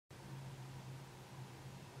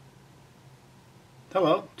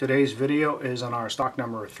Hello, today's video is on our stock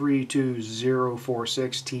number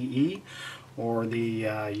 32046TE, or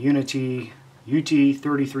the UNI-T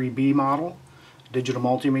UT33B model digital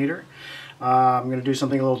multimeter. I'm going to do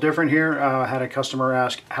something a little different here. I had a customer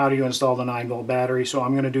ask, how do you install the 9-volt battery? So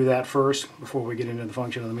I'm going to do that first before we get into the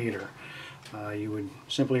function of the meter. You would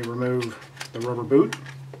simply remove the rubber boot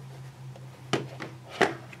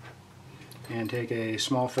and take a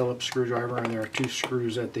small Phillips screwdriver, and there are 2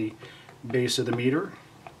 screws at the base of the meter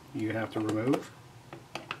you have to remove.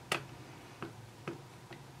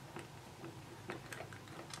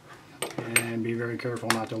 And be very careful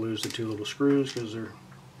not to lose the 2 little screws, because they're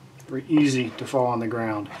very easy to fall on the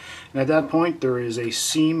ground. And at that point there is a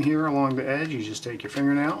seam here along the edge. You just take your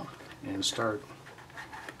fingernail and start,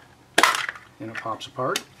 and it pops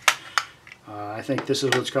apart. I think this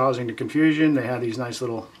is what's causing the confusion. They have these nice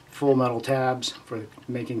little full metal tabs for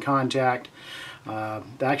making contact.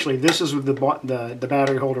 Actually, this is with the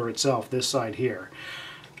battery holder itself, this side here.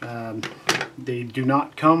 They do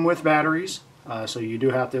not come with batteries, so you do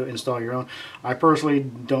have to install your own. I personally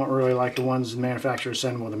don't really like the ones the manufacturers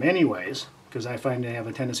send with them anyways, because I find they have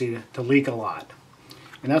a tendency to leak a lot.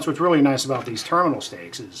 And that's what's really nice about these terminal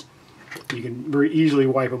stakes, is you can very easily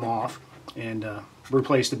wipe them off and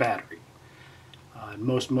replace the battery.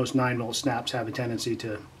 Most 9-volt snaps have a tendency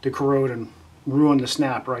to corrode and ruin the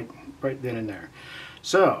snap right then and there.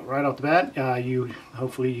 So right off the bat,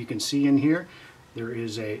 hopefully you can see in here there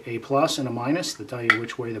is a plus and a minus to tell you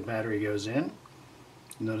which way the battery goes in.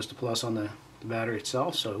 Notice the plus on the battery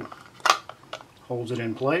itself, so holds it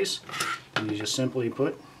in place, and you just simply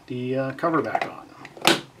put the cover back on.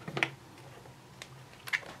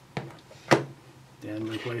 Then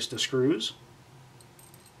replace the screws.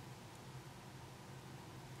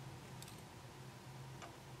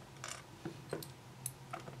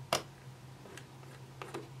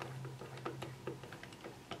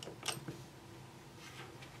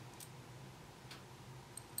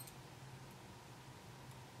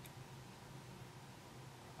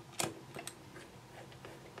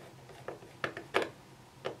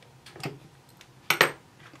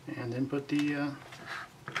 And then put the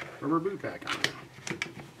rubber boot back on.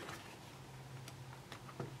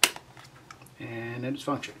 And it's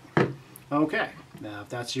functioning. Okay, now if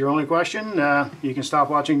that's your only question, you can stop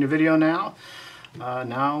watching the video now.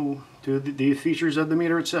 Now to the features of the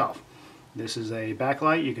meter itself. This is a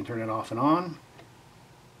backlight. You can turn it off and on.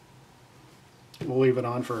 We'll leave it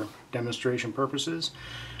on for demonstration purposes.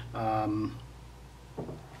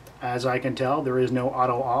 As I can tell, there is no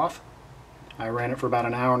auto off. I ran it for about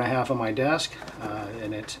an hour and a half on my desk,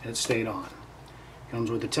 and it stayed on.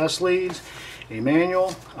 Comes with the test leads, a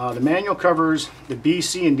manual. The manual covers the B,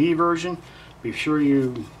 C, and D version. Be sure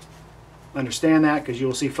you understand that, because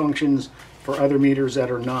you'll see functions for other meters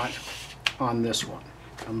that are not on this one.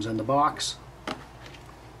 Comes in the box,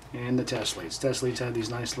 and the test leads. Test leads have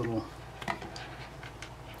these nice little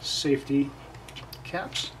safety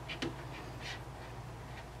caps.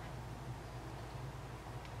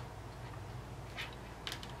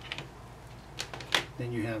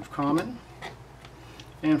 Then you have common,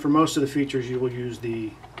 and for most of the features you will use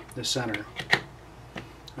the center.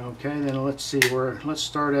 Okay, then let's see, let's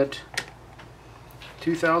start at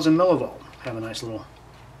 2000 millivolt. Have a nice little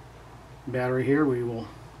battery here we will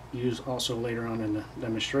use also later on in the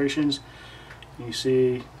demonstrations. You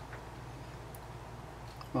see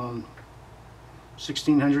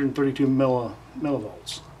 1632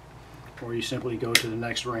 millivolts, or you simply go to the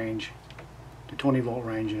next range, the 20 volt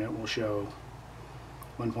range, and it will show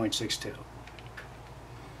 1.62.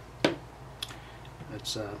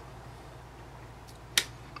 That's the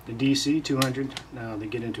DC 200. Now they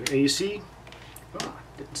get into AC. Oh,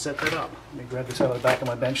 didn't set that up. Let me grab this out of the back of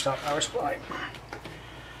my benchtop power supply.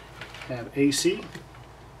 Have AC.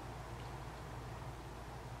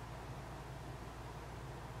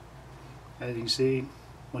 As you can see,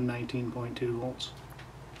 119.2 volts.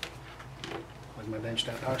 Plug my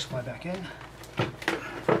benchtop power supply back in.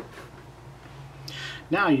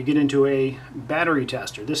 Now you get into a battery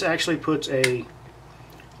tester. This actually puts a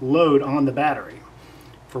load on the battery.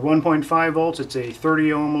 For 1.5 volts, it's a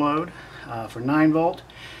 30 ohm load. For 9 volt,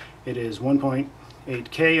 it is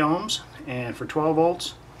 1.8 k ohms, and for 12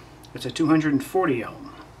 volts, it's a 240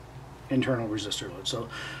 ohm internal resistor load. So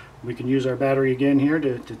we can use our battery again here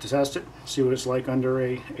to test it, see what it's like under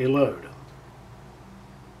a load.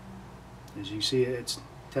 As you see, it's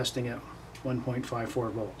testing at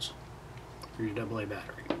 1.54 volts. For your AA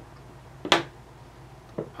battery.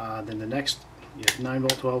 Then the next, you have 9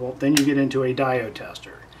 volt, 12 volt. Then you get into a diode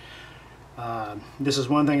tester. This is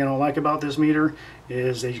one thing I don't like about this meter,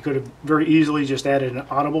 is that you could have very easily just added an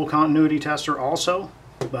audible continuity tester also,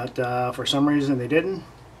 but for some reason they didn't.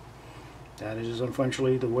 That is just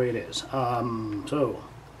unfortunately the way it is. So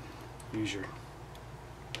use your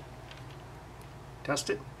test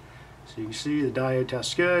it. So you can see the diode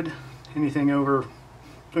tests good. Anything over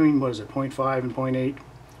between, what is it, 0.5 and 0.8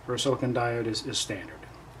 for a silicon diode is standard.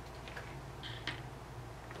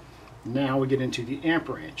 Now we get into the amp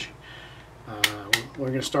range. We're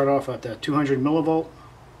going to start off at the 200 millivolt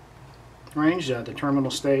range. The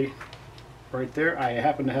terminals stay right there. I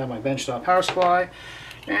happen to have my benchtop power supply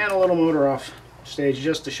and a little motor off stage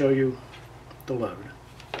just to show you the load.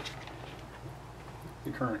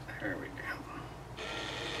 The current, there we go.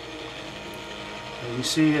 And you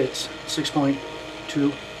see it's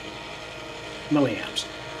 6.2 milliamps.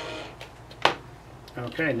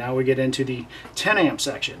 Okay, now we get into the 10 amp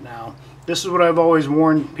section. Now, this is what I've always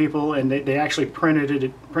warned people, and they actually printed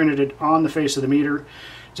it on the face of the meter.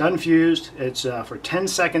 It's unfused. It's for 10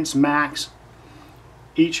 seconds max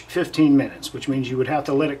each 15 minutes, which means you would have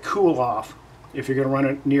to let it cool off if you're going to run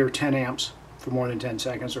it near 10 amps for more than 10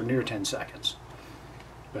 seconds or near 10 seconds.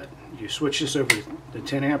 But you switch this over to the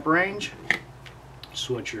 10 amp range,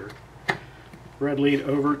 switch your red lead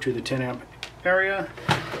over to the 10 amp area.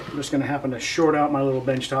 I'm just going to happen to short out my little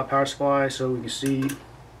benchtop power supply so we can see,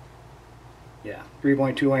 yeah,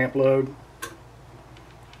 3.2 amp load.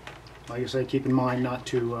 Like I said, keep in mind not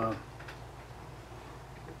to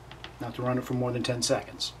run it for more than 10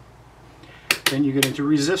 seconds. Then you get into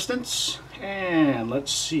resistance, and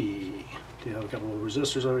let's see. Do have a couple of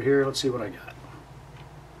resistors over here. Let's see what I got.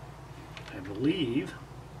 I believe,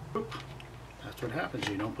 oop, that's what happens.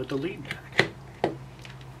 You don't put the lead back.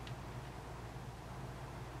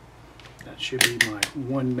 That should be my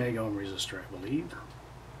 1 meg ohm resistor, I believe.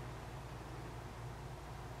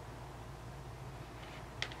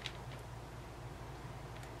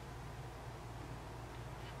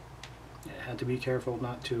 Yeah, had to be careful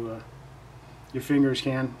not to. Your fingers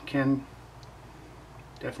can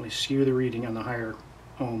definitely skew the reading on the higher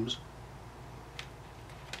ohms.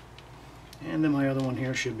 And then my other one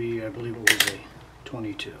here should be, I believe it was a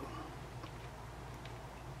 22.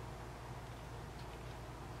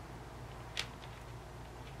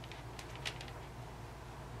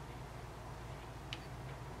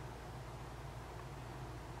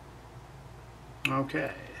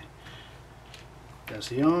 Okay, that's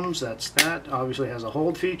the ohms, that's that. Obviously it has a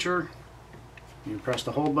hold feature. You press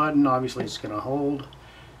the hold button, obviously it's going to hold.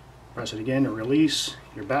 Press it again to release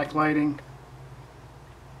your backlighting.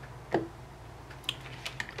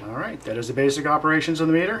 Alright, that is the basic operations of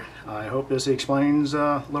the meter. I hope this explains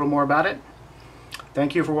a little more about it.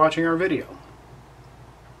 Thank you for watching our video.